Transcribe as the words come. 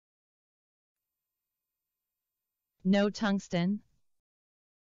No tungsten.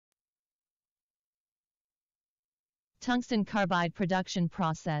 Tungsten carbide production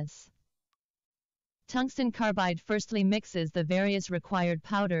process. Tungsten carbide firstly mixes the various required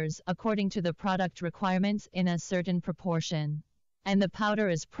powders according to the product requirements in a certain proportion, and the powder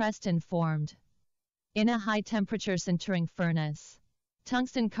is pressed and formed in a high-temperature sintering furnace.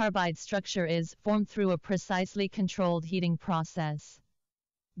 Tungsten carbide structure is formed through a precisely controlled heating process.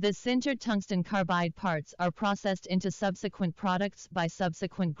 The sintered tungsten carbide parts are processed into subsequent products by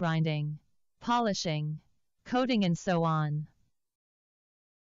subsequent grinding, polishing, coating and so on.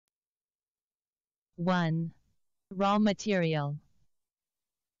 1. Raw material.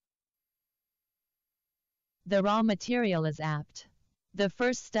 The raw material is apt. The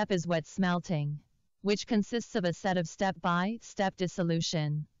first step is wet smelting, which consists of a set of step-by-step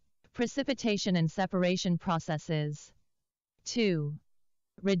dissolution, precipitation and separation processes. 2.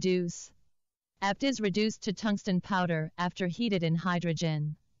 Reduce. Apt is reduced to tungsten powder after heated in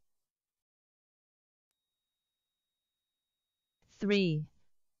hydrogen. 3.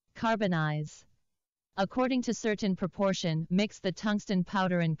 Carbonize. According to certain proportion, mix the tungsten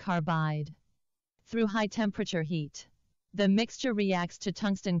powder and carbide. Through high temperature heat, the mixture reacts to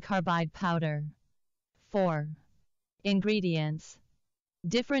tungsten carbide powder. 4. Ingredients.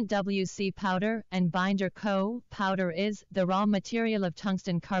 Different WC powder and binder Co. powder is the raw material of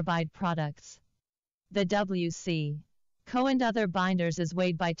tungsten carbide products. The WC Co. and other binders is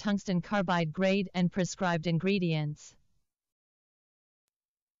weighed by tungsten carbide grade and prescribed ingredients.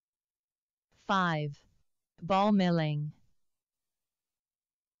 5. Ball milling.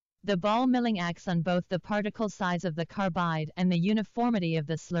 The ball milling acts on both the particle size of the carbide and the uniformity of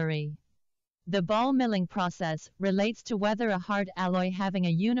the slurry. The ball milling process relates to whether a hard alloy having a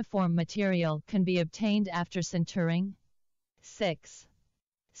uniform material can be obtained after sintering. 6.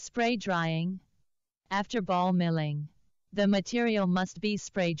 Spray drying. After ball milling, the material must be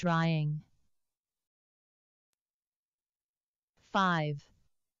spray drying. 5.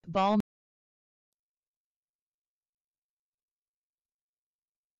 Ball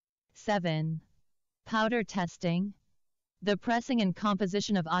 7. Powder testing. The pressing and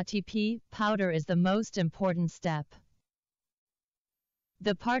composition of ATP powder is the most important step.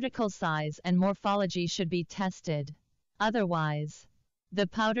 The particle size and morphology should be tested. Otherwise, the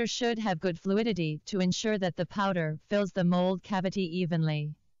powder should have good fluidity to ensure that the powder fills the mold cavity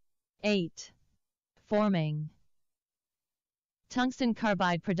evenly. 8. Forming. Tungsten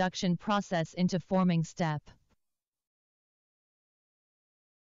carbide production process into forming step.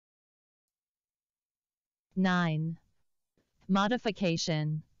 9.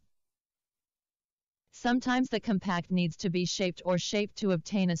 Modification. Sometimes the compact needs to be shaped or shaped to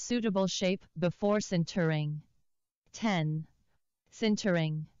obtain a suitable shape before sintering. 10.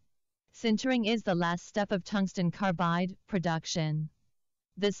 Sintering. Sintering is the last step of tungsten carbide production.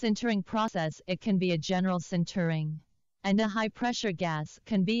 The sintering process, it can be a general sintering, and a high-pressure gas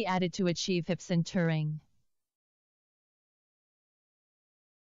can be added to achieve HIP sintering.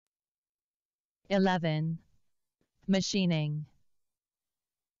 11. Machining.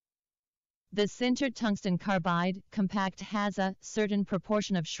 The sintered tungsten carbide compact has a certain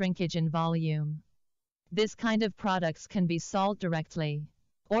proportion of shrinkage in volume. This kind of products can be sold directly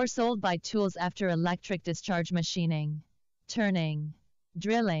or sold by tools after electric discharge machining, turning,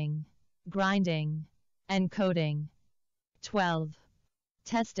 drilling, grinding, and coating. 12.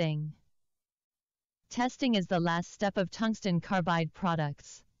 Testing. Testing is the last step of tungsten carbide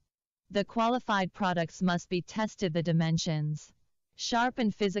products. The qualified products must be tested the dimensions, sharp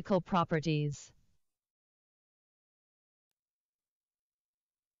and physical properties.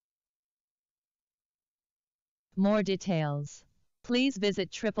 More details. Please visit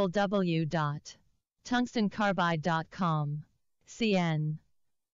www.tungstencarbide.com. CN